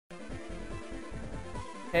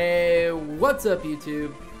Hey, what's up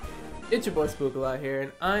YouTube? It's your boy Spookleye here,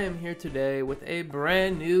 and I am here today with a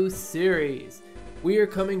brand new series. We are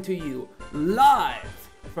coming to you live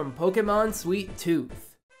from Pokemon Sweet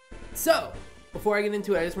Tooth. So, before I get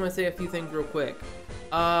into it, I just want to say a few things real quick.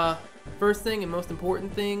 First thing and most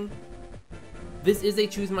important thing, this is a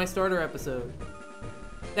Choose My Starter episode.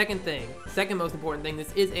 Second most important thing,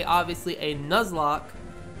 this is obviously a Nuzlocke.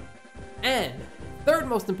 And third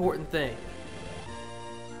most important thing,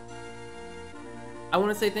 I want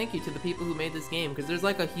to say thank you to the people who made this game, because there's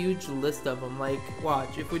like a huge list of them. Like,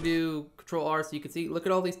 watch, if we do Control R so you can see, look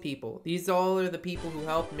at all these people. These all are the people who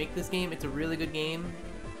helped make this game. It's a really good game.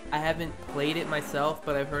 I haven't played it myself,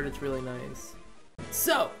 but I've heard it's really nice.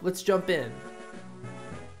 So, let's jump in.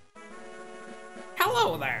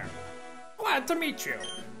 Hello there. Glad to meet you.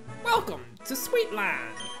 Welcome to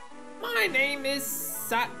Sweetland. My name is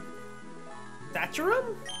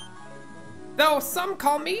Saturum? Though some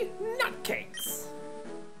call me Nutcakes.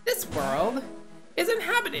 This world is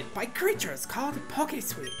inhabited by creatures called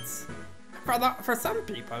Pokesweets. For some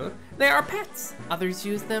people, they are pets. Others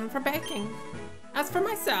use them for baking. As for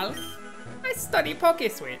myself, I study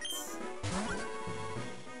Pokesweets.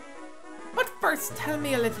 But first, tell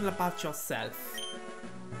me a little about yourself.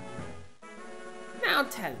 Now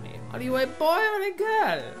tell me, are you a boy or a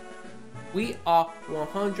girl? We are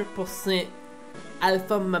 100%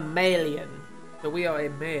 alpha mammalian, so we are a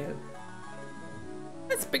male.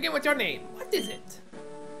 Let's begin with your name. What is it?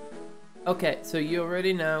 Okay, so you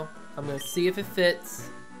already know. I'm gonna see if it fits.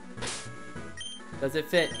 Does it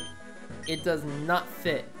fit? It does not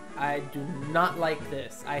fit. I do not like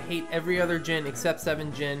this. I hate every other gen except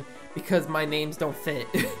 7 Gen because my names don't fit.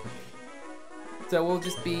 So we'll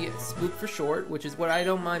just be Spook for short, which is what I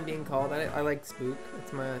don't mind being called. I like Spook.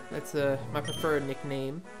 That's my preferred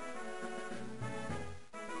nickname.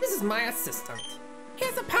 This is my assistant. He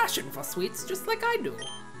has a passion for sweets just like I do.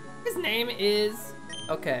 His name is...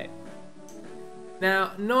 Okay.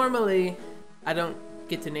 Now, normally, I don't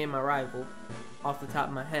get to name my rival off the top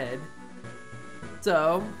of my head.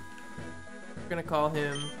 So, we're gonna call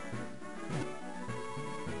him...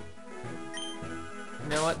 You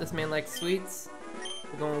know what? This man likes sweets.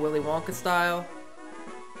 We're going Willy Wonka style.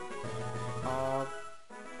 How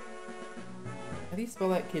do you spell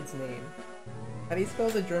that kid's name? How do you spell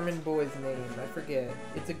the German boy's name? I forget.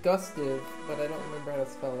 It's a Gustav, but I don't remember how to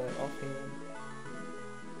spell it offhand.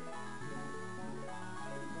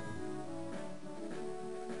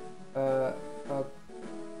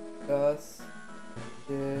 Gustav.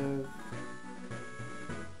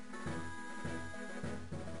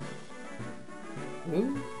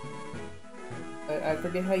 Who? I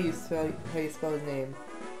forget how you spell his name.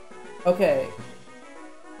 Okay.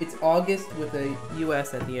 It's August with a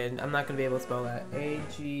U-S at the end. I'm not gonna be able to spell that.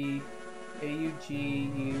 A-G-A-U-G-U-S-T.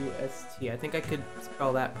 I think I could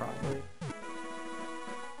spell that properly.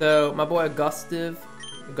 So, my boy Gustav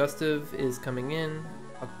is coming in.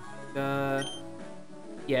 Yeah,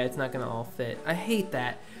 it's not gonna all fit. I hate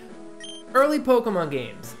that. Early Pokemon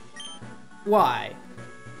games. Why?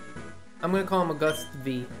 I'm gonna call him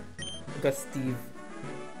Augustive.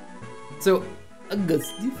 So,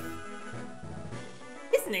 Augustive.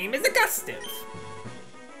 His name is Augustive.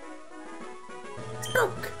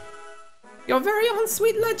 Spook! Your very own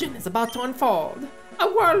sweet legend is about to unfold. A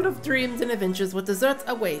world of dreams and adventures with desserts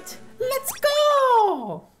await. Let's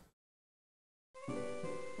go!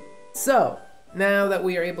 So, now that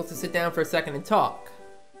we are able to sit down for a second and talk,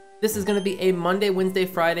 this is going to be a Monday, Wednesday,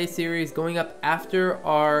 Friday series going up after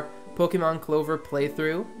our Pokemon Clover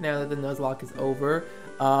playthrough. Now that the Nuzlocke is over,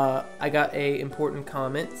 I got an important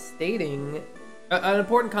comment stating... an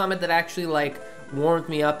important comment that actually like warmed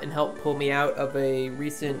me up and helped pull me out of a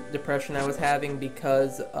recent depression I was having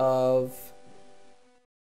because of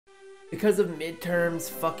midterms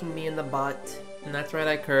fucking me in the butt. And that's right,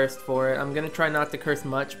 I cursed for it. I'm gonna try not to curse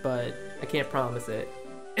much, but I can't promise it.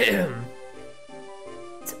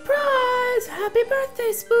 Surprise! Happy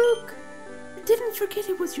birthday, Spook! You didn't forget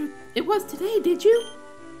it was today, did you?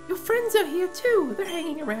 Your friends are here too. They're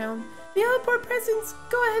hanging around. They all brought presents.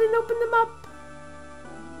 Go ahead and open them up.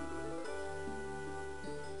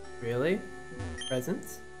 Really?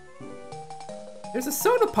 Presents? There's a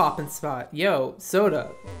soda popping spot. Yo,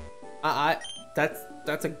 soda.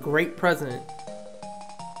 That's a great present.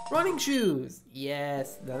 Running shoes.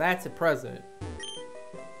 Yes, now that's a present.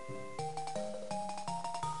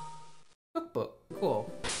 Cookbook.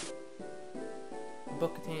 Cool.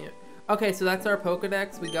 Book container. Okay, so that's our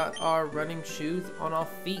Pokedex. We got our running shoes on our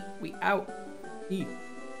feet. We out.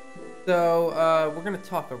 So, we're gonna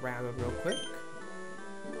talk around it real quick.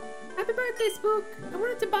 Happy birthday! birthday, Spook. I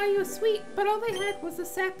wanted to buy you a sweet, but all they had was the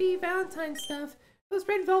sappy Valentine stuff. Those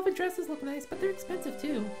red velvet dresses look nice, but they're expensive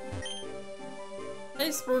too.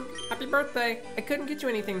 Hey Spook, happy birthday. I couldn't get you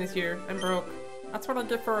anything this year. I'm broke. That's what I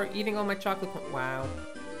get for eating all my chocolate. Wow.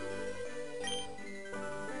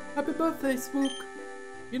 Happy birthday, Spook.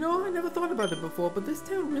 You know, I never thought about it before, but this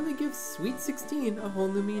town really gives Sweet 16 a whole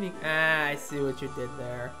new meaning. Ah, I see what you did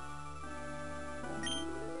there.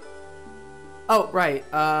 Oh, right.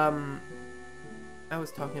 I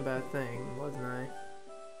was talking about a thing, wasn't I?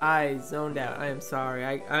 I zoned out. I am sorry.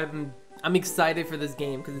 I'm excited for this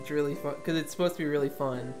game because it's really fun. Because it's supposed to be really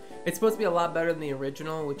fun. It's supposed to be a lot better than the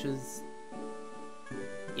original, which is,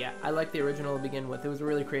 yeah, I like the original to begin with. It was a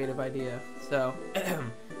really creative idea. So,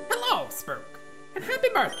 hello, Spook, and happy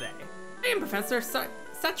birthday. I am Professor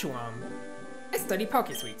Sachuam. I study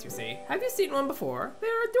Poke Sweets, you see. Have you seen one before? They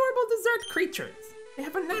are adorable dessert creatures. They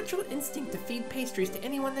have a natural instinct to feed pastries to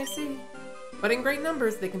anyone they see. But in great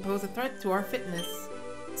numbers, they can pose a threat to our fitness.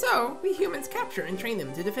 So, we humans capture and train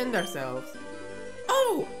them to defend ourselves.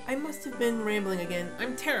 Oh, I must have been rambling again.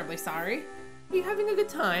 I'm terribly sorry. Are you having a good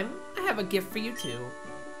time? I have a gift for you too.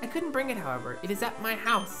 I couldn't bring it, however. It is at my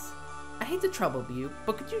house. I hate to trouble you,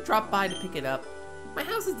 but could you drop by to pick it up? My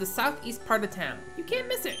house is the southeast part of town. You can't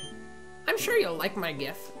miss it. I'm sure you'll like my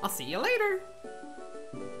gift. I'll see you later.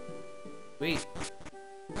 sweet.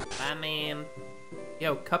 Bye, ma'am.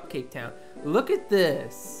 Yo, Cupcake Town. Look at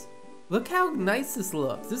this. Look how nice this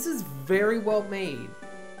looks. This is very well made.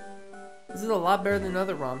 This is a lot better than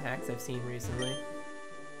other ROM hacks I've seen recently.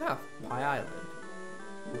 Oh, Pie Island.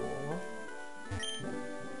 Cool.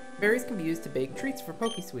 Berries can be used to bake treats for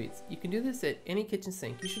Poke Sweets. You can do this at any kitchen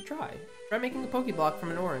sink. You should try. Try making a Poke Block from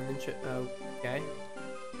an ore and then okay.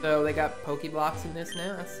 So they got Poke Blocks in this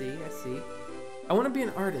now? I see. I want to be an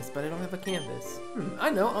artist, but I don't have a canvas. I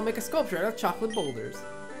know, I'll make a sculpture out of chocolate boulders.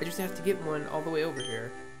 I just have to get one all the way over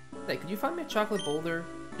here. Hey, could you find me a chocolate boulder?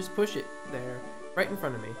 Just push it there, right in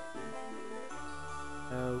front of me.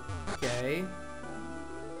 Okay.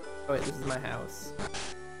 Oh wait, this is my house.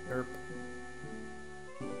 Derp.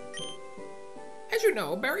 As you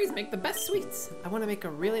know, berries make the best sweets. I want to make a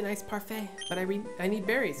really nice parfait, but I need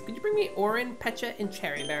berries. Could you bring me orange, pecha, and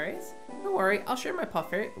cherry berries? Don't worry, I'll share my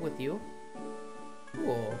parfait with you.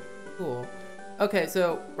 Cool. Okay,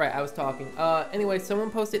 so, right, I was talking. Anyway, someone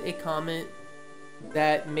posted a comment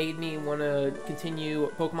that made me want to continue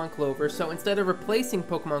Pokemon Clover. So instead of replacing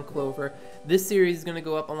Pokemon Clover, this series is going to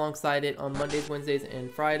go up alongside it on Mondays, Wednesdays, and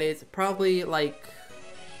Fridays. Probably, like,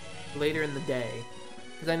 later in the day.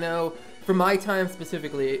 Because I know, for my time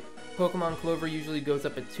specifically, Pokemon Clover usually goes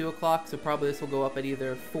up at 2 o'clock, so probably this will go up at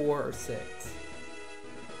either 4 or 6.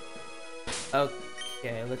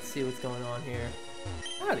 Okay, let's see what's going on here.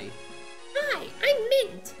 Howdy. Hi, I'm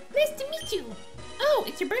Mint. Nice to meet you. Oh,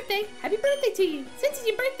 it's your birthday. Happy birthday to you. Since it's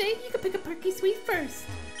your birthday, you can pick a Poke Sweet first.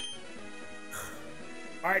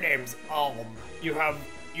 My name's Alm. You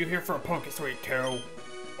here for a Poke Sweet too?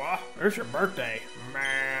 What? It's your birthday.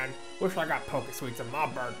 Man, wish I got Poke Sweets on my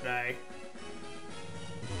birthday.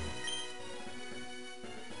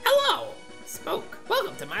 Hello, Spook.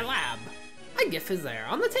 Welcome to my lab. My gift is there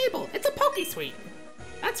on the table. It's a Poke Sweet.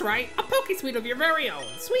 That's right, a Poke Sweet of your very own.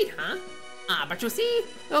 Sweet, huh? But you see,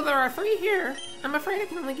 though there are 3 here, I'm afraid I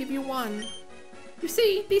can only give you 1. You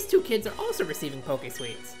see, these 2 kids are also receiving Poke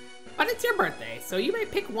Sweets. But it's your birthday, so you may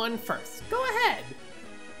pick one first. Go ahead.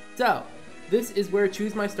 So, this is where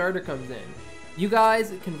Choose My Starter comes in. You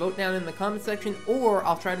guys can vote down in the comment section, or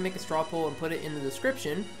I'll try to make a straw poll and put it in the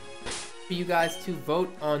description for you guys to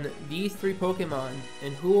vote on these 3 Pokemon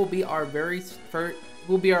and who will be our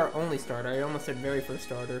only starter. I almost said very first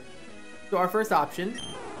starter. So our first option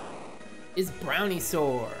is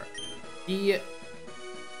Brownisaur.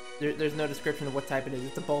 There's no description of what type it is.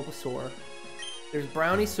 It's a Bulbasaur. There's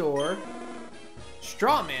Brownisaur,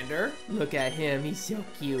 Strawmander. Look at him, he's so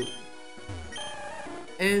cute.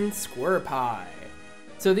 And Squirpie.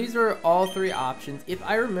 So these are all 3 options. If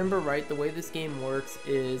I remember right, the way this game works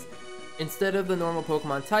is instead of the normal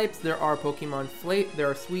Pokemon types, there are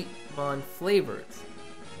Sweetmon flavors.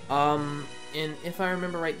 And if I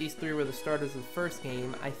remember right, these 3 were the starters of the first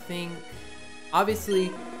game. I think,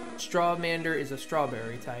 obviously, Strawmander is a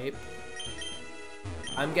strawberry type.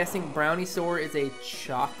 I'm guessing Brownisaur is a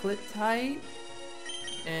chocolate type.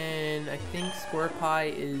 And I think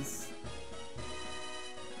Squirpie is...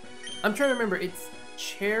 I'm trying to remember, it's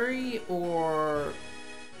cherry or...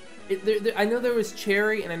 I know there was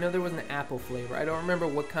cherry and I know there was an apple flavor. I don't remember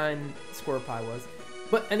what kind Squirpie was.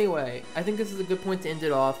 But anyway, I think this is a good point to end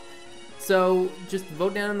it off. So just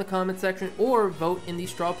vote down in the comment section or vote in the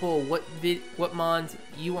straw poll what mons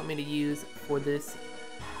you want me to use for this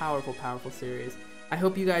powerful, powerful series. I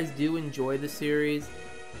hope you guys do enjoy the series,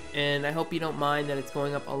 and I hope you don't mind that it's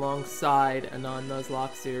going up alongside a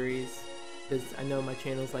non-Nuzlocke series, because I know my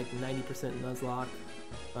channel's like 90% Nuzlocke,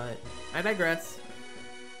 but I digress.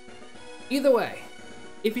 Either way,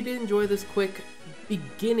 if you did enjoy this quick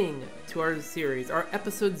beginning to our series, our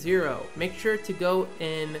episode 0, make sure to go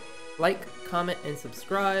and like, comment, and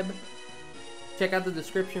subscribe. Check out the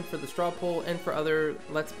description for the straw poll and for other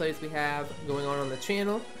Let's Plays we have going on the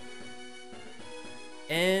channel.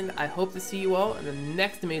 And I hope to see you all in the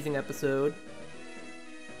next amazing episode.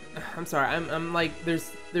 I'm sorry, I'm like,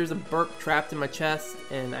 there's a burp trapped in my chest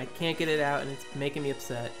and I can't get it out and it's making me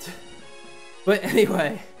upset. But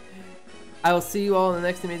anyway, I will see you all in the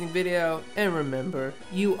next amazing video, and remember,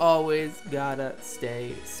 you always gotta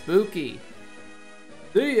stay spooky.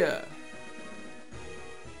 See ya!